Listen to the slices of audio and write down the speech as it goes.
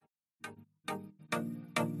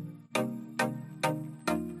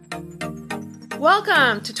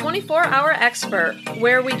Welcome to 24-Hour Expert,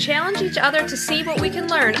 where we challenge each other to see what we can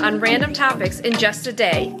learn on random topics in just a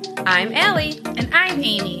day. I'm Allie. And I'm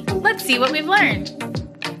Amy. Let's see what we've learned.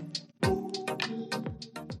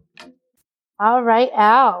 All right,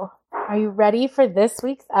 Al, are you ready for this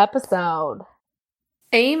week's episode?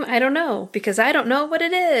 Aim, I don't know, because I don't know what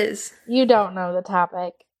it is. You don't know the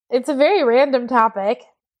topic. It's a very random topic.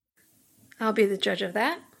 I'll be the judge of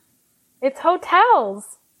that. It's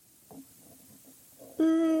hotels.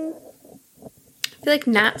 I feel like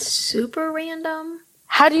not super random.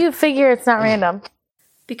 How do you figure it's not random?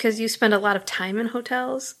 Because you spend a lot of time in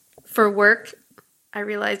hotels for work. I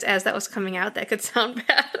realized as that was coming out, that could sound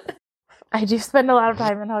bad. I do spend a lot of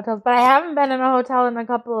time in hotels, but I haven't been in a hotel in a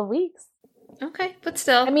couple of weeks. Okay, but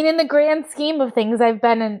still. I mean, in the grand scheme of things,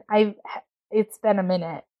 it's been a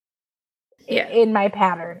minute. Yeah. In my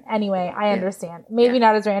pattern. Anyway, I understand. Maybe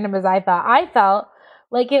not as random as I thought. I felt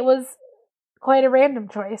like it was quite a random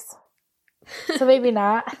choice. So maybe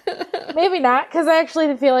not. Maybe not, because I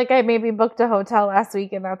actually feel like I maybe booked a hotel last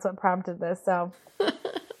week and that's what prompted this. So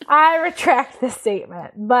I retract this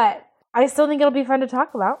statement. But I still think it'll be fun to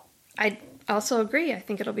talk about. I also agree. I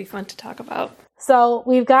think it'll be fun to talk about. So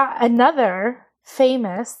we've got another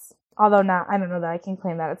famous, although not, I don't know that I can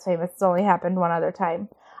claim that it's famous. It's only happened one other time.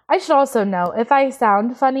 I should also know, if I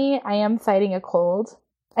sound funny, I am fighting a cold.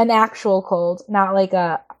 An actual cold, not like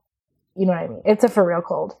a, you know what I mean? It's a for real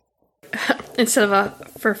cold. Instead of a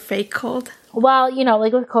for fake cold? Well, you know,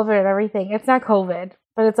 like with COVID and everything, it's not COVID,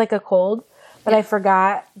 but it's like a cold. But I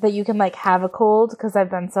forgot that you can like have a cold because I've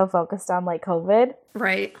been so focused on like COVID.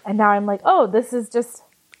 Right. And now I'm like, oh, this is just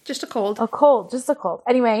a cold. A cold, just a cold.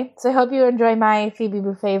 Anyway, so I hope you enjoy my Phoebe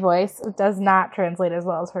Buffay voice. It does not translate as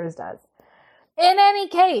well as hers does. In any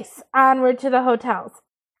case, onward to the hotels.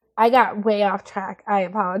 I got way off track. I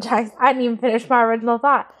apologize. I didn't even finish my original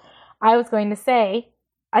thought. I was going to say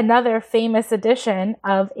another famous edition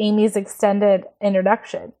of Amy's extended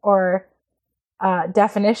introduction or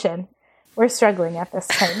definition. We're struggling at this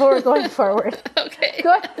time, but we're going forward. Okay.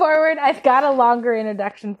 Going forward, I've got a longer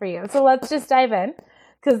introduction for you. So let's just dive in,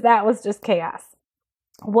 because that was just chaos.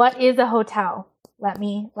 What is a hotel? Let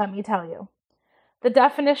me tell you. The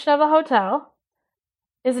definition of a hotel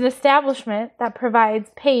is an establishment that provides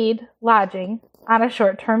paid lodging on a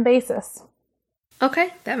short-term basis.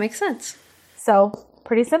 Okay, that makes sense. So,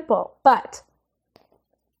 pretty simple. But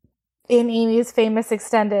in Amy's famous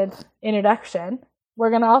extended introduction,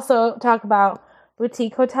 we're going to also talk about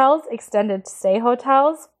boutique hotels, extended stay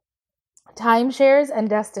hotels, timeshares and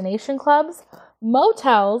destination clubs,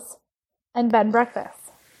 motels, and bed and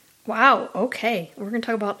breakfasts. Wow, okay. We're going to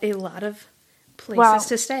talk about a lot of places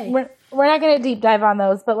to stay. We're not going to deep dive on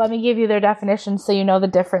those, but let me give you their definitions so you know the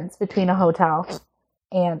difference between a hotel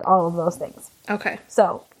and all of those things. Okay.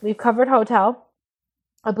 So, we've covered hotel.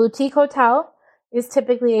 A boutique hotel is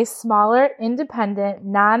typically a smaller, independent,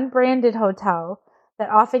 non-branded hotel that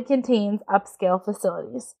often contains upscale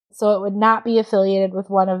facilities. So it would not be affiliated with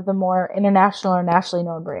one of the more international or nationally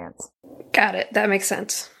known brands. Got it. That makes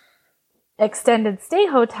sense. Extended stay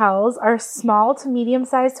hotels are small to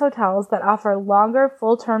medium-sized hotels that offer longer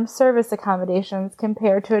full-term service accommodations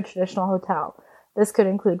compared to a traditional hotel. This could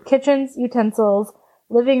include kitchens, utensils,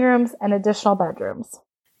 living rooms, and additional bedrooms.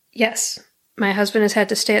 Yes. My husband has had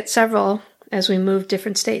to stay at several as we moved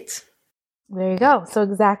different states. There you go. So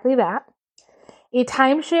exactly that. A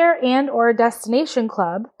timeshare and or destination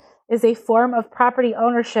club is a form of property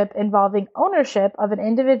ownership involving ownership of an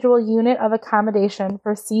individual unit of accommodation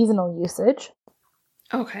for seasonal usage.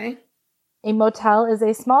 Okay. A motel is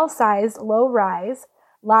a small-sized, low-rise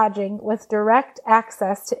lodging with direct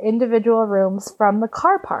access to individual rooms from the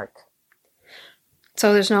car park.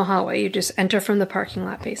 So there's no hallway. You just enter from the parking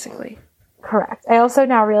lot, basically. Correct. I also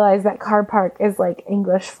now realize that car park is like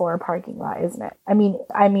English for parking lot, isn't it? I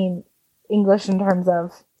mean English in terms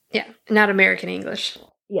of... Yeah, not American English.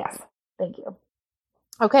 Yes, thank you.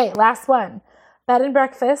 Okay, last one. Bed and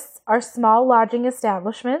breakfasts are small lodging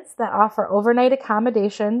establishments that offer overnight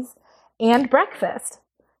accommodations and breakfast,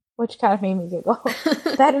 which kind of made me giggle.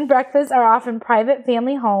 Bed and breakfasts are often private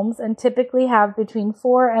family homes and typically have between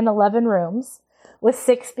 4 and 11 rooms, with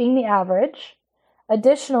 6 being the average.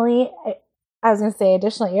 Additionally,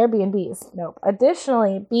 Airbnbs. Nope.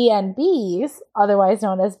 Additionally, B&Bs, otherwise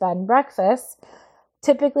known as bed and breakfasts,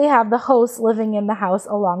 typically have the host living in the house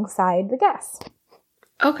alongside the guests.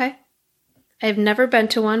 Okay. I've never been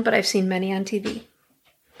to one, but I've seen many on TV.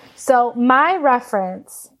 So my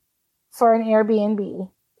reference for an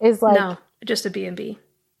Airbnb is like... No, just a B&B.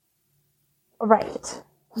 Right.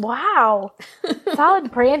 Wow.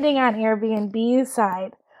 Solid branding on Airbnb's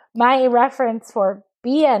side. My reference for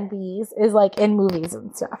B&Bs is like in movies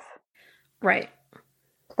and stuff. Right.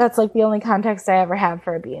 That's like the only context I ever have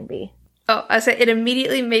for a B&B. Oh, I say it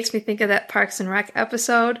immediately makes me think of that Parks and Rec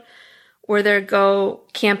episode where they go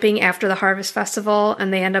camping after the Harvest Festival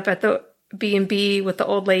and they end up at the B&B with the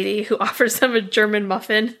old lady who offers them a German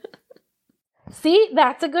muffin. See,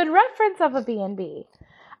 that's a good reference of a B&B.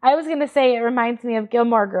 I was going to say it reminds me of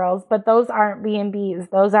Gilmore Girls, but those aren't B&Bs.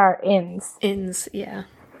 Those are inns. Inns, yeah.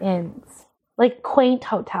 Inns. Like quaint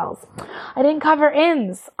hotels. I didn't cover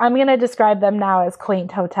inns. I'm going to describe them now as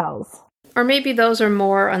quaint hotels. Or maybe those are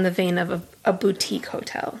more on the vein of a boutique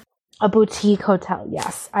hotel. A boutique hotel,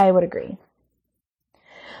 yes, I would agree.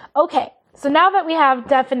 Okay, so now that we have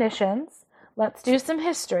definitions, let's do some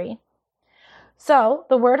history. So,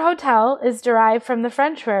 the word hotel is derived from the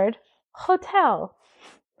French word hotel.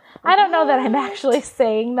 I don't know that I'm actually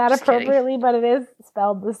saying that appropriately, but it is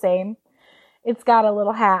spelled the same. It's got a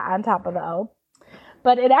little hat on top of the O.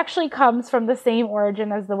 But it actually comes from the same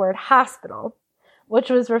origin as the word hospital, which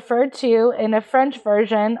was referred to in a French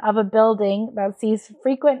version of a building that sees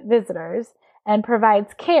frequent visitors and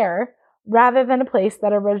provides care rather than a place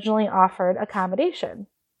that originally offered accommodation.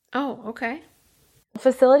 Oh, okay.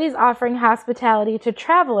 Facilities offering hospitality to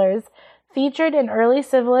travelers featured in early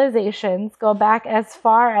civilizations go back as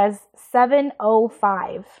far as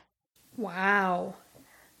 705. Wow.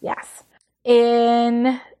 Yes.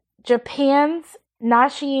 In Japan's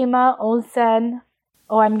Nashima Onsen,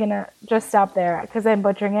 I'm going to just stop there because I'm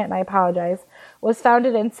butchering it and I apologize, was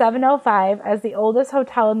founded in 705 as the oldest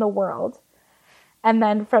hotel in the world. And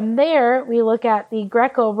then from there, we look at the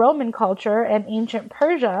Greco-Roman culture and ancient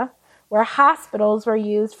Persia, where hospitals were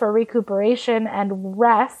used for recuperation and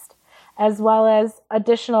rest, as well as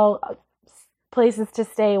additional places to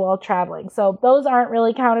stay while traveling. So those aren't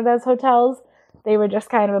really counted as hotels. They were just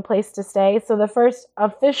kind of a place to stay. So the first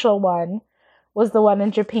official one was the one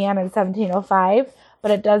in Japan in 1705,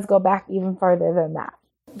 but it does go back even farther than that.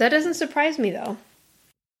 That doesn't surprise me, though.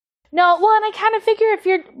 No, well, and I kind of figure if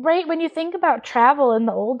you're right, when you think about travel in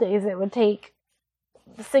the old days, it would take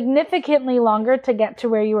significantly longer to get to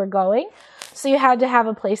where you were going. So you had to have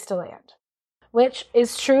a place to land, which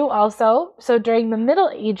is true also. So during the Middle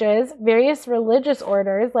Ages, various religious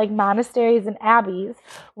orders like monasteries and abbeys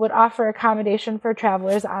would offer accommodation for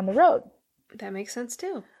travelers on the road. That makes sense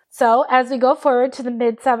too. So as we go forward to the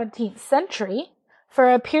mid-17th century,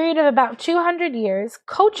 for a period of about 200 years,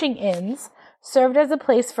 coaching inns served as a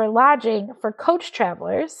place for lodging for coach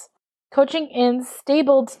travelers. Coaching inns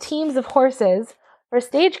stabled teams of horses for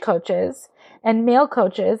stagecoaches and mail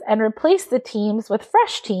coaches and replaced the teams with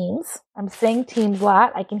fresh teams. I'm saying teams a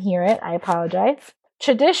lot. I can hear it. I apologize.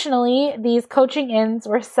 Traditionally, these coaching inns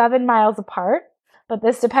were 7 miles apart, but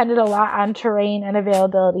this depended a lot on terrain and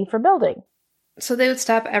availability for building. So they would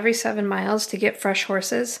stop every 7 miles to get fresh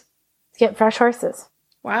horses? To get fresh horses.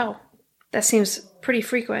 Wow. That seems pretty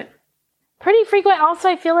frequent. Pretty frequent. Also,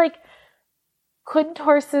 I feel like couldn't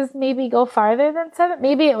horses maybe go farther than 7?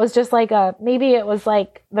 Maybe it was just like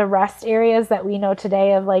the rest areas that we know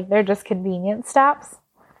today of like they're just convenience stops.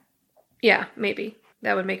 Yeah, maybe.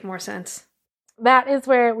 That would make more sense. That is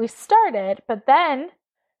where we started. But then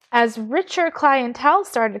as richer clientele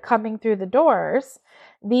started coming through the doors,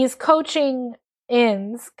 these coaching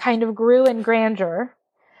inns kind of grew in grandeur.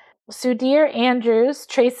 Sudhir Andrews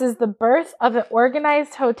traces the birth of an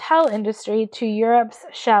organized hotel industry to Europe's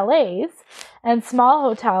chalets and small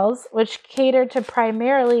hotels, which cater to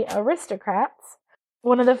primarily aristocrats.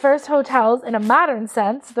 One of the first hotels in a modern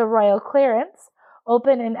sense, the Royal Clarence,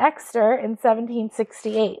 opened in Exeter in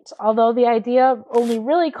 1768, although the idea only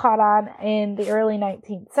really caught on in the early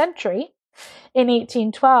 19th century. In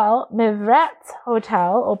 1812, Mivret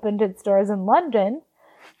Hotel opened its doors in London,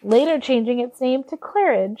 later changing its name to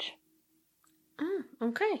Claridge.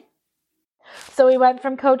 Okay. So we went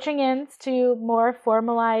from coaching inns to more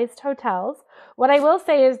formalized hotels. What I will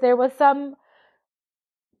say is there was some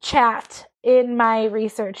chat in my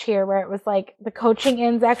research here where it was like the coaching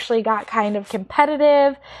inns actually got kind of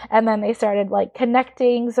competitive and then they started like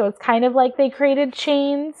connecting. So it's kind of like they created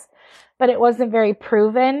chains, but it wasn't very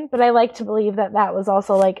proven. But I like to believe that that was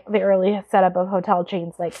also like the early setup of hotel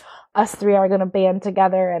chains. Like us 3 are going to band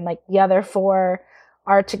together and like the other 4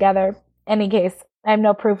 are together. Any case, I have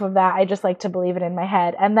no proof of that. I just like to believe it in my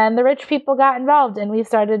head. And then the rich people got involved and we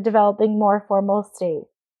started developing more formal stays,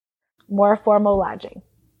 more formal lodging.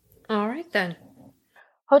 All right then.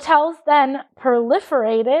 Hotels then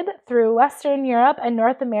proliferated through Western Europe and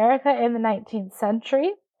North America in the 19th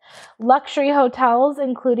century. Luxury hotels,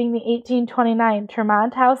 including the 1829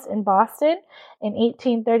 Tremont House in Boston and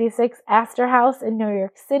 1836 Astor House in New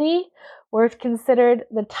York City, were considered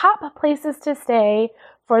the top places to stay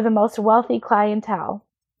for the most wealthy clientele.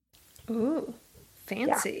 Ooh,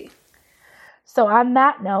 fancy. Yeah. So on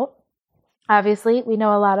that note, obviously, we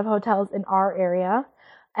know a lot of hotels in our area,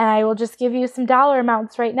 and I will just give you some dollar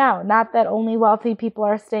amounts right now. Not that only wealthy people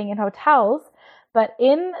are staying in hotels, but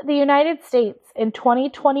in the United States in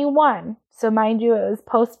 2021, so mind you, it was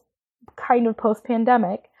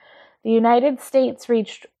post-pandemic, the United States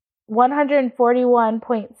reached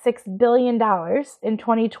 $141.6 billion in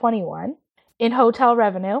 2021 in hotel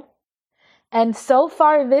revenue. And so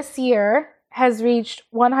far this year has reached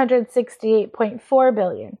 $168.4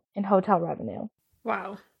 billion in hotel revenue.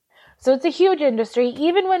 Wow. So it's a huge industry.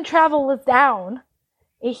 Even when travel was down,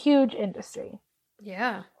 a huge industry.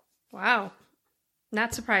 Yeah. Wow.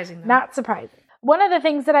 Not surprising, though. Not surprising. One of the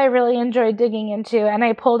things that I really enjoyed digging into, and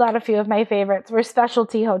I pulled out a few of my favorites, were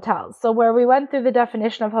specialty hotels. So where we went through the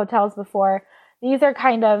definition of hotels before, these are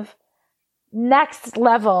kind of next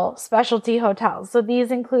level specialty hotels. So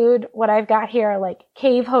these include what I've got here, like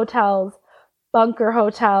cave hotels, bunker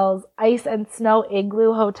hotels, ice and snow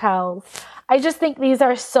igloo hotels. I just think these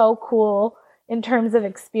are so cool in terms of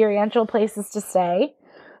experiential places to stay.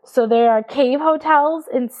 So there are cave hotels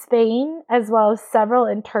in Spain, as well as several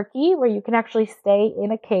in Turkey, where you can actually stay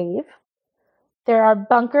in a cave. There are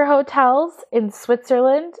bunker hotels in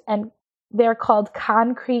Switzerland, and they're called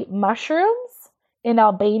concrete mushrooms in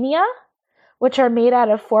Albania, which are made out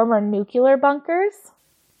of former nuclear bunkers.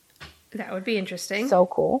 That would be interesting. So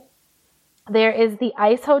cool. There is the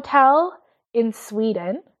Ice Hotel in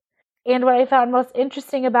Sweden. And what I found most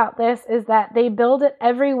interesting about this is that they build it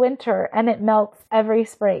every winter and it melts every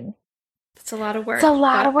spring. It's a lot of work. It's a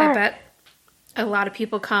lot of work. I bet a lot of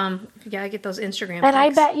people come. You gotta get those Instagram And pics. I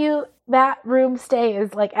bet you that room stay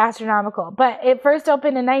is like astronomical. But it first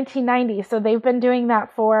opened in 1990, so they've been doing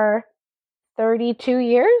that for 32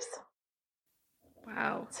 years.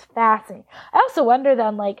 Wow. It's fascinating. I also wonder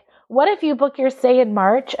then, like, what if you book your stay in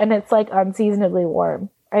March and it's like unseasonably warm?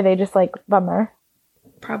 Are they just like, bummer?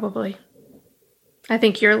 Probably. I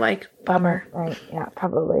think you're like, bummer. Right, yeah,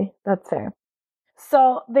 probably. That's fair.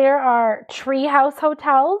 So there are treehouse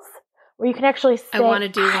hotels where you can actually stay. I want to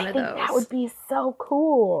do one I of think those. That would be so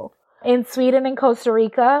cool. In Sweden and Costa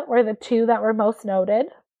Rica were the two that were most noted.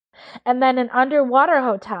 And then an underwater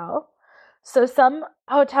hotel. So some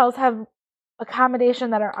hotels have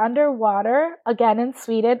accommodation that are underwater, again in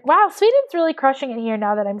Sweden. Wow, Sweden's really crushing it here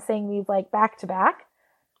now that I'm saying these like back to back.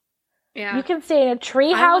 Yeah. You can stay in a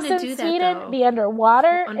tree house in Sweden, be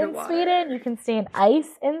underwater in Sweden. You can stay in ice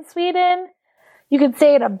in Sweden. You can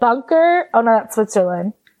stay in a bunker. Oh, no, that's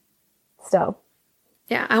Switzerland. Still.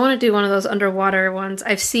 Yeah, I want to do one of those underwater ones.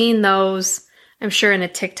 I've seen those, I'm sure, in a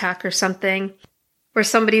TikTok or something, where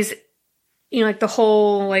somebody's, like the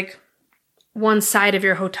whole, like, one side of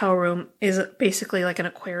your hotel room is basically like an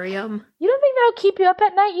aquarium. You don't think that'll keep you up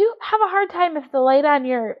at night? You have a hard time if the light on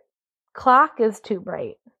your clock is too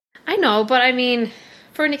bright. I know, but I mean,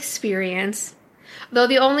 for an experience. Though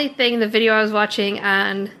the only thing, the video I was watching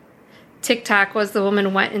on TikTok was the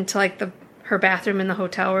woman went into like her bathroom in the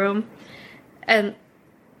hotel room, and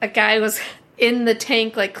a guy was in the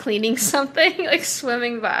tank like cleaning something, like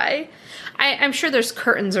swimming by. I'm sure there's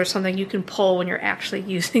curtains or something you can pull when you're actually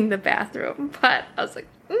using the bathroom, but I was like,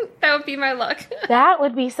 that would be my luck. That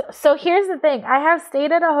would be so. Here's the thing. I have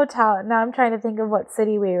stayed at a hotel, and now I'm trying to think of what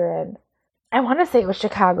city we were in. I want to say it was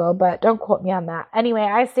Chicago, but don't quote me on that. Anyway,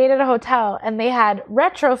 I stayed at a hotel, and they had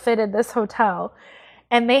retrofitted this hotel,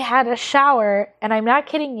 and they had a shower, and I'm not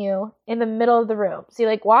kidding you, in the middle of the room. So you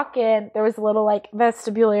like walk in, there was a little like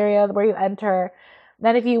vestibule area where you enter.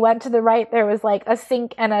 Then if you went to the right, there was like a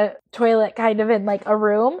sink and a toilet kind of in like a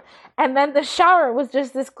room. And then the shower was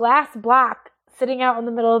just this glass block sitting out in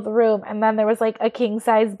the middle of the room. And then there was like a king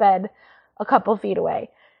size bed a couple feet away.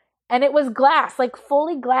 And it was glass, like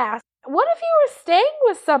fully glass. What if you were staying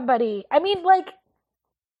with somebody? I mean, like,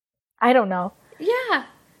 I don't know. Yeah.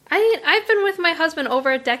 I've been with my husband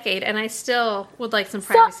over a decade, and I still would like some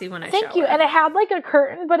privacy when I shower. Thank you. And it had like a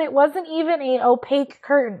curtain, but it wasn't even an opaque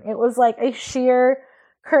curtain. It was like a sheer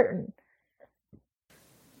curtain.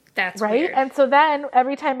 That's right. Weird. And so then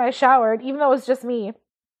every time I showered, even though it was just me,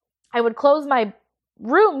 I would close my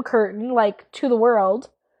room curtain like to the world,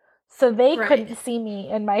 so they couldn't see me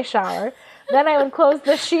in my shower. Then I would close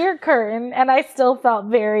the sheer curtain, and I still felt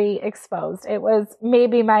very exposed. It was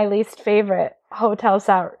maybe my least favorite hotel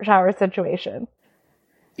shower situation.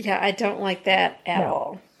 Yeah, I don't like that at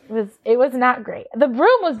all. It was not great. The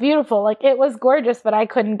room was beautiful. Like, it was gorgeous, but I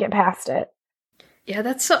couldn't get past it. Yeah,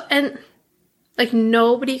 that's so... And, like,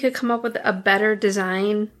 nobody could come up with a better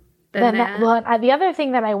design than that. Well, the other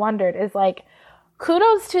thing that I wondered is, like,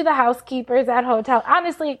 kudos to the housekeepers at hotel.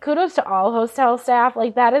 Honestly, kudos to all hotel staff.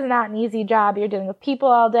 Like, that is not an easy job. You're dealing with people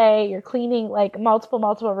all day. You're cleaning, like, multiple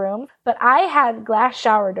rooms. But I had glass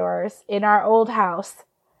shower doors in our old house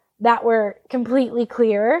that were completely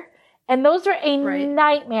clear. And those are a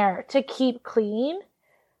nightmare to keep clean.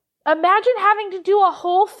 Imagine having to do a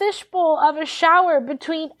whole fishbowl of a shower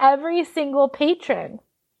between every single patron.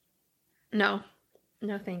 No,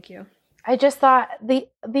 thank you. I just thought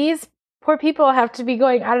these poor people have to be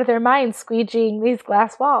going out of their minds squeegeeing these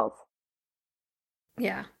glass walls.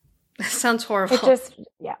 Yeah, that sounds horrible.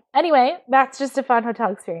 Anyway, that's just a fun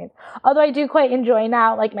hotel experience. Although I do quite enjoy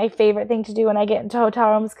now, like, my favorite thing to do when I get into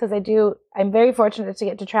hotel rooms, because I'm very fortunate to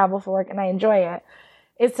get to travel for work and I enjoy it,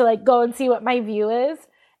 is to, like, go and see what my view is.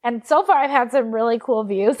 And so far I've had some really cool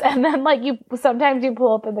views. And then, like, sometimes you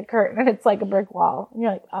pull open the curtain and it's like a brick wall. And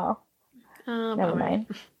you're like, oh, never mind.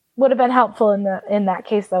 Would have been helpful in that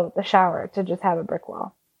case, though, with the shower, to just have a brick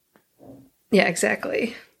wall. Yeah,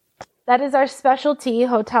 exactly. That is our specialty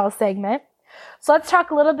hotel segment. So let's talk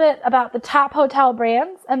a little bit about the top hotel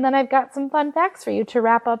brands, and then I've got some fun facts for you to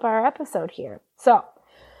wrap up our episode here. So,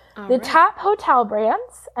 top hotel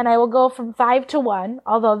brands, and I will go from 5 to 1,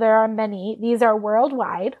 although there are many. These are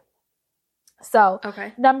worldwide. So,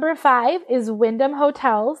 number 5 is Wyndham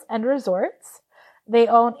Hotels and Resorts. They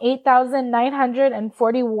own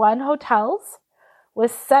 8,941 hotels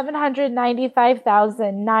with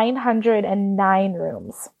 795,909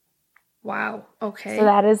 rooms. Wow. Okay. So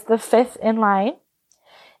that is the 5th in line.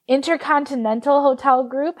 Intercontinental Hotel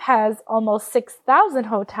Group has almost 6,000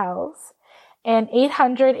 hotels and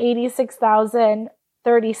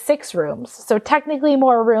 886,036 rooms. So technically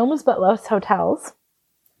more rooms, but less hotels.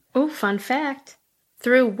 Oh, fun fact.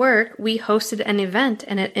 Through work, we hosted an event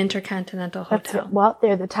in an Intercontinental Hotel. Well,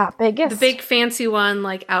 they're the top biggest. The big fancy one,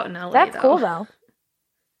 like, out in LA, That's cool, though.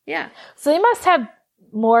 Yeah. So they must have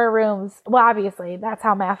more rooms. Well, obviously, that's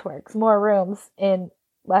how math works. More rooms in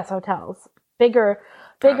less hotels. Bigger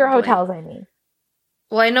hotels, I mean.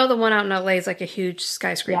 Well, I know the one out in LA is like a huge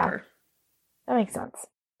skyscraper. Yeah. That makes sense.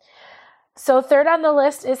 So 3rd on the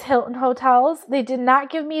list is Hilton Hotels. They did not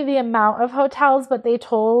give me the amount of hotels, but they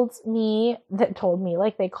told me,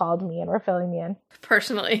 like they called me and were filling me in.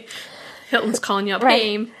 Personally. Hilton's calling you up.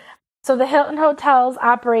 Right. So the Hilton Hotels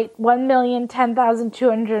operate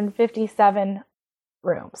 1,010,257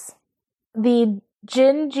 rooms. The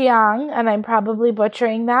Jinjiang, and I'm probably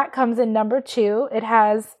butchering that, comes in number 2. It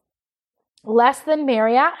has less than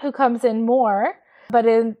Marriott, who comes in more, but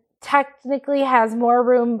it technically has more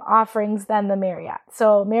room offerings than the Marriott.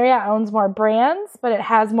 So Marriott owns more brands, but it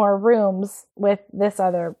has more rooms with this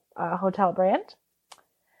other hotel brand.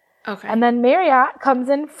 Okay. And then Marriott comes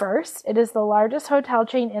in first. It is the largest hotel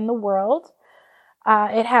chain in the world.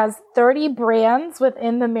 It has 30 brands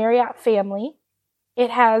within the Marriott family.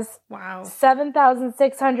 It has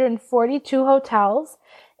 7,642 hotels,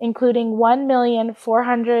 including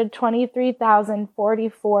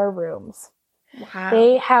 1,423,044 rooms. Wow.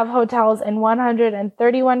 They have hotels in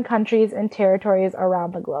 131 countries and territories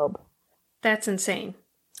around the globe. That's insane.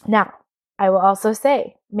 Now, I will also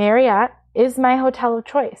say, Marriott is my hotel of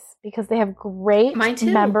choice because they have great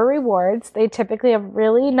member rewards. They typically have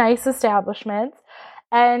really nice establishments,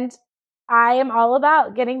 and I am all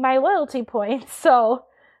about getting my loyalty points, so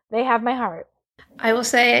they have my heart. I will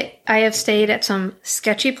say I have stayed at some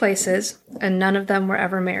sketchy places, and none of them were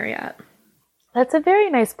ever Marriott. That's a very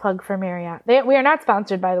nice plug for Marriott. We are not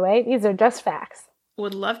sponsored, by the way. These are just facts.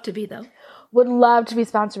 Would love to be, though. Would love to be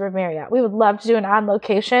sponsored by Marriott. We would love to do an on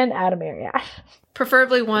location at a Marriott.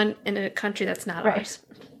 Preferably one in a country that's not ours.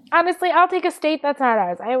 Honestly, I'll take a state that's not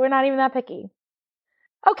ours. We're not even that picky.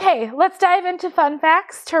 Okay, let's dive into fun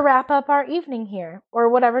facts to wrap up our evening here, or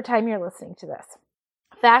whatever time you're listening to this.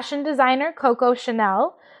 Fashion designer Coco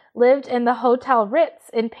Chanel lived in the Hotel Ritz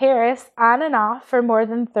in Paris on and off for more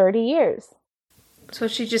than 30 years. So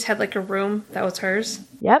she just had like a room that was hers?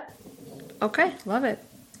 Yep. Okay, love it.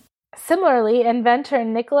 Similarly, inventor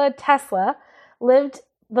Nikola Tesla lived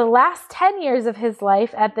the last 10 years of his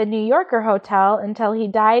life at the New Yorker Hotel until he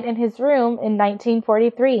died in his room in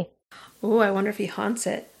 1943. Ooh, I wonder if he haunts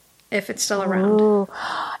it, if it's still around. Ooh.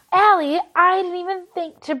 Allie, I didn't even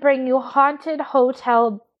think to bring you haunted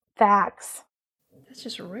hotel facts. That's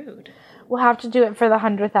just rude. We'll have to do it for the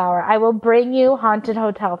 100th hour. I will bring you haunted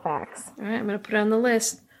hotel facts. All right, I'm going to put it on the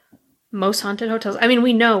list. Most haunted hotels. I mean,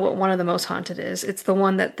 we know what one of the most haunted is. It's the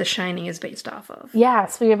one that The Shining is based off of.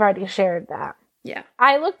 Yes, we have already shared that. Yeah.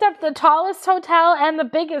 I looked up the tallest hotel and the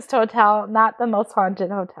biggest hotel, not the most haunted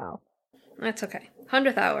hotel. That's okay.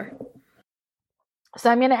 100th hour. So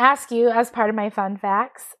I'm going to ask you, as part of my fun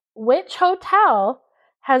facts, which hotel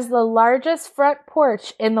has the largest front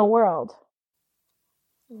porch in the world?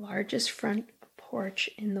 Largest front porch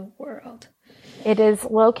in the world. It is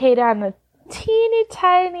located on a teeny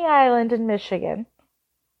tiny island in Michigan.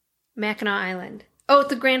 Mackinac Island. Oh,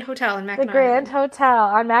 the Grand Hotel in Mackinac The Grand Island. Hotel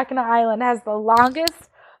on Mackinac Island has the longest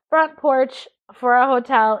front porch for a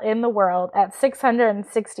hotel in the world at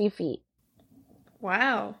 660 feet.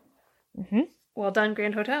 Wow. Mm-hmm. Well done,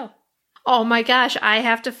 Grand Hotel. Oh my gosh, I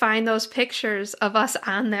have to find those pictures of us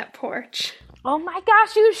on that porch. Oh my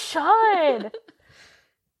gosh, you should!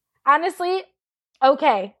 Honestly,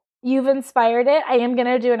 okay, you've inspired it. I am going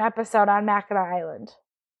to do an episode on Mackinac Island.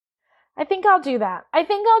 I think I'll do that.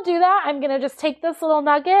 I'm going to just take this little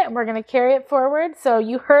nugget and we're going to carry it forward. So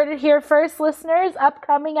you heard it here first, listeners.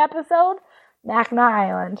 Upcoming episode, Mackinac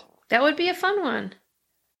Island. That would be a fun one.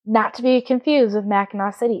 Not to be confused with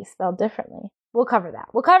Mackinac City, spelled differently. We'll cover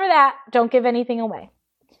that. Don't give anything away.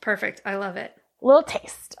 Perfect. I love it. A little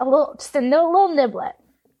taste. Just a little niblet.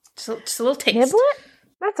 Just a little taste. Niblet?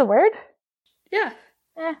 That's a word? Yeah.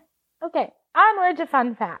 Okay. Onward to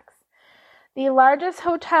fun facts. The largest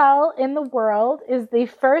hotel in the world is the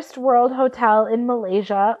First World Hotel in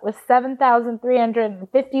Malaysia with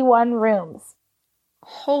 7,351 rooms.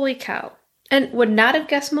 Holy cow. And would not have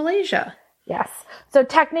guessed Malaysia. Yes. So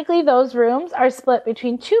technically those rooms are split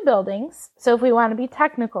between two buildings. So if we want to be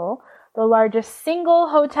technical, the largest single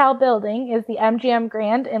hotel building is the MGM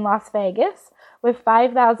Grand in Las Vegas with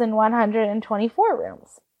 5,124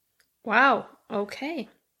 rooms. Wow. Okay.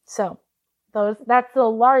 So that's the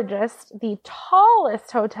largest. The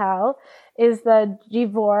tallest hotel is the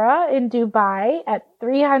Jivora in Dubai at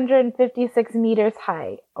 356 meters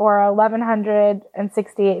high, or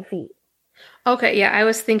 1,168 feet. Okay, yeah, I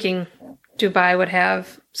was thinking Dubai would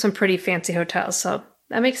have some pretty fancy hotels, so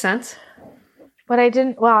that makes sense. But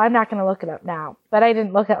I'm not going to look it up now, but I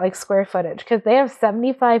didn't look at like square footage because they have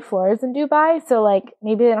 75 floors in Dubai. So like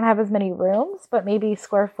maybe they don't have as many rooms, but maybe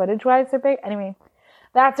square footage wise they're big. Anyway,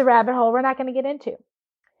 that's a rabbit hole we're not going to get into.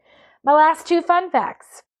 My last two fun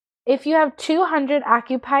facts. If you have 200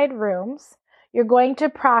 occupied rooms, you're going to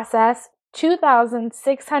process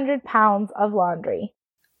 2,600 pounds of laundry.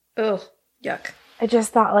 Ugh, yuck. I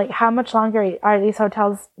just thought, like, how much longer are these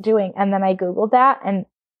hotels doing? And then I Googled that, and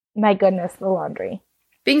my goodness, the laundry.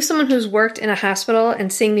 Being someone who's worked in a hospital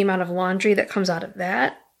and seeing the amount of laundry that comes out of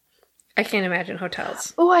that, I can't imagine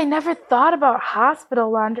hotels. Oh, I never thought about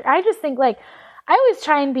hospital laundry. I just think, like, I always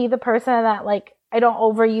try and be the person that, like, I don't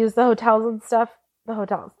overuse the hotels and stuff.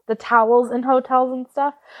 The towels in hotels and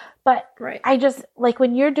stuff. But right. I just, like,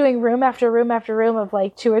 when you're doing room after room after room of,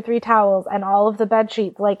 like, 2 or 3 towels and all of the bed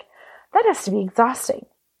sheets, like, that has to be exhausting.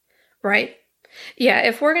 Right. Yeah,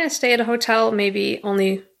 if we're going to stay at a hotel, maybe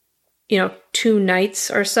only, 2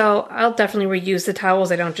 nights or so, I'll definitely reuse the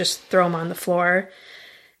towels. I don't just throw them on the floor.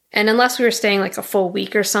 And unless we were staying like a full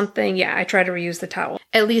week or something, yeah, I try to reuse the towel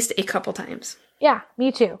at least a couple times. Yeah,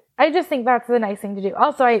 me too. I just think that's the nice thing to do.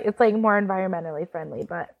 Also, it's like more environmentally friendly,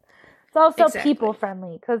 but it's also people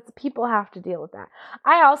friendly because people have to deal with that.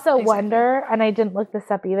 I also wonder, and I didn't look this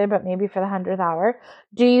up either, but maybe for the 100th hour,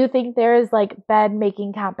 do you think there is like bed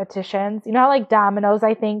making competitions? You know how like Domino's,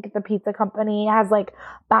 I think the pizza company has like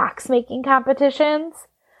box making competitions?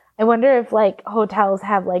 I wonder if like hotels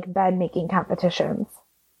have like bed making competitions.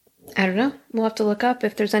 I don't know. We'll have to look up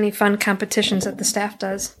if there's any fun competitions that the staff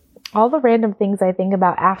does. All the random things I think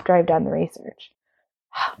about after I've done the research.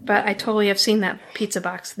 But I totally have seen that pizza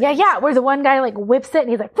box thing. Yeah, where the one guy like whips it and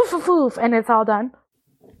he's like, poof, poof, poof, and it's all done.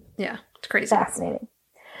 Yeah, it's crazy. Fascinating.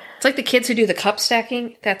 It's like the kids who do the cup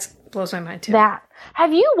stacking. That blows my mind too. That.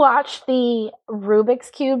 Have you watched the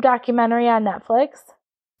Rubik's Cube documentary on Netflix?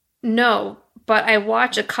 No, but I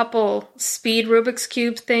watch a couple speed Rubik's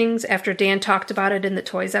Cube things after Dan talked about it in the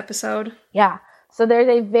Toys episode. Yeah. So there's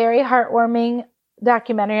a very heartwarming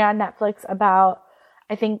documentary on Netflix about,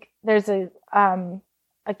 I think there's a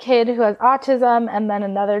kid who has autism and then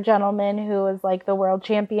another gentleman who is like the world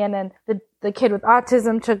champion, and the kid with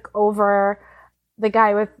autism took over the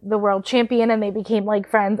guy with the world champion and they became like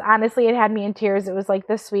friends. Honestly, it had me in tears. It was like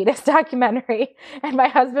the sweetest documentary. And my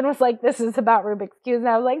husband was like, this is about Rubik's Cubes. And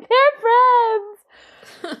I was like, they're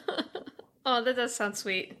friends. Oh, that does sound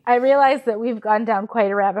sweet. I realized that we've gone down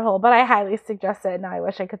quite a rabbit hole, but I highly suggest it. Now I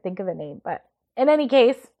wish I could think of the name. But in any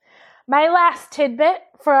case, my last tidbit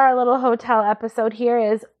for our little hotel episode here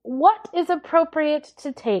is, what is appropriate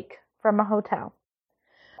to take from a hotel?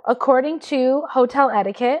 According to hotel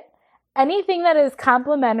etiquette, anything that is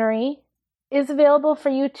complimentary is available for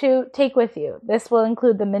you to take with you. This will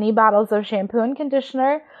include the mini bottles of shampoo and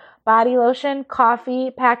conditioner, body lotion,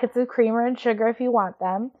 coffee, packets of creamer and sugar if you want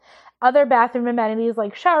them. other bathroom amenities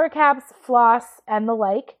like shower caps, floss, and the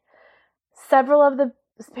like. Several of the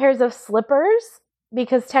pairs of slippers,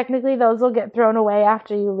 because technically those will get thrown away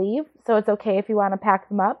after you leave, so it's okay if you want to pack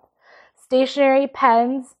them up. Stationery,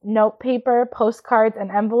 pens, note paper, postcards,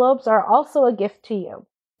 and envelopes are also a gift to you.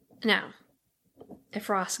 Now, if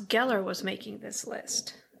Ross Geller was making this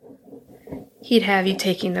list, he'd have you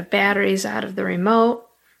taking the batteries out of the remote,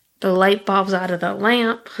 the light bulbs out of the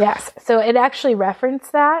lamp. Yes, so it actually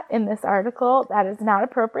referenced that in this article. That is not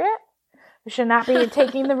appropriate. You should not be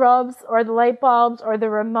taking the robes or the light bulbs or the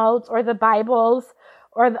remotes or the Bibles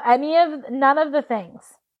or none of the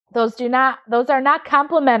things. Those are not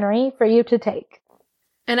complimentary for you to take.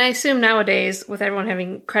 And I assume nowadays, with everyone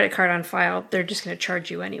having credit card on file, they're just going to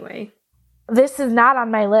charge you anyway. This is not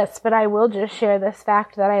on my list, but I will just share this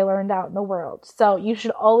fact that I learned out in the world. So you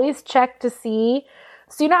should always check to see.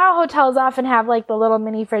 So you know how hotels often have like the little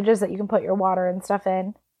mini fridges that you can put your water and stuff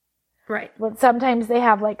in? Right. But sometimes they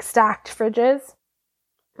have like stacked fridges.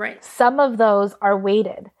 Right. Some of those are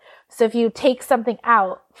weighted. So if you take something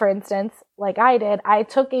out, for instance, like I did, I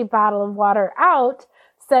took a bottle of water out,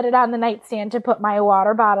 set it on the nightstand to put my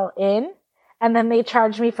water bottle in, and then they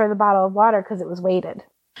charged me for the bottle of water because it was weighted.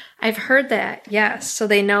 I've heard that, yes. So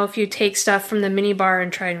they know if you take stuff from the minibar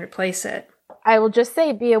and try and replace it. I will just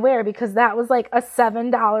say, be aware, because that was like a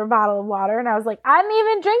 $7 bottle of water, and I was like, I didn't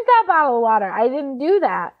even drink that bottle of water. I didn't do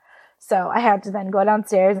that. So I had to then go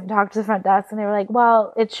downstairs and talk to the front desk, and they were like,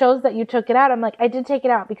 well, it shows that you took it out. I'm like, I did take it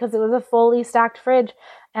out because it was a fully stocked fridge,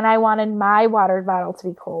 and I wanted my water bottle to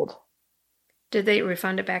be cold. Did they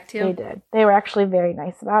refund it back to you? They did. They were actually very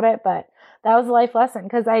nice about it, but that was a life lesson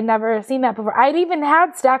because I'd never seen that before. I'd even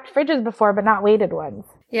had stacked fridges before, but not weighted ones.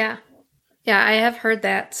 Yeah. Yeah, I have heard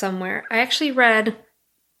that somewhere. I actually read,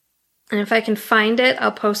 and if I can find it,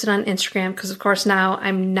 I'll post it on Instagram because, of course, now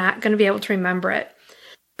I'm not going to be able to remember it.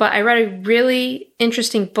 But I read a really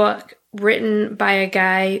interesting book written by a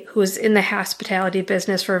guy who was in the hospitality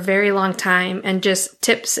business for a very long time and just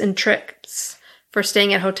tips and tricks for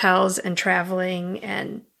staying at hotels and traveling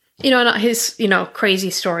and, his, crazy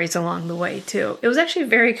stories along the way, too. It was actually a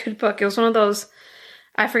very good book. It was one of those,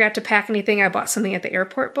 I forgot to pack anything, I bought something at the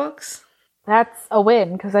airport books. That's a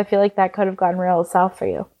win because I feel like that could have gone real south for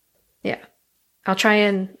you. Yeah. I'll try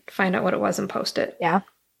and find out what it was and post it. Yeah.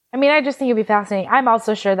 I mean, I just think it'd be fascinating. I'm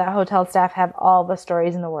also sure that hotel staff have all the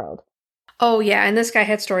stories in the world. Oh, yeah. And this guy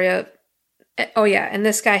had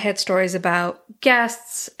stories about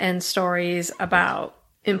guests and stories about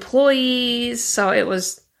employees. So it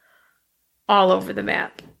was all over the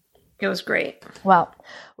map. It was great. Well,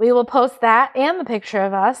 we will post that and the picture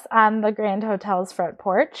of us on the Grand Hotel's front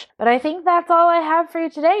porch. But I think that's all I have for you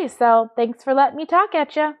today. So thanks for letting me talk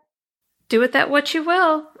at you. Do with that what you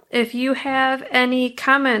will. If you have any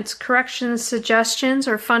comments, corrections, suggestions,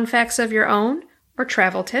 or fun facts of your own, or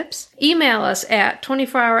travel tips, email us at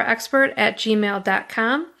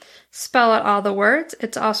 24hourexpert@gmail.com. Spell out all the words.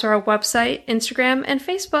 It's also our website, Instagram, and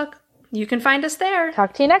Facebook. You can find us there.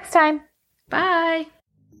 Talk to you next time. Bye.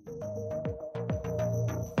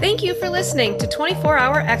 Thank you for listening to 24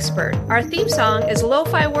 Hour Expert. Our theme song is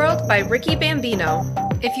Lo-Fi World by Ricky Bambino.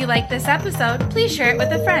 If you like this episode, please share it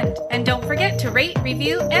with a friend. And don't forget to rate,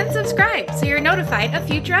 review, and subscribe so you're notified of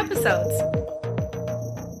future episodes.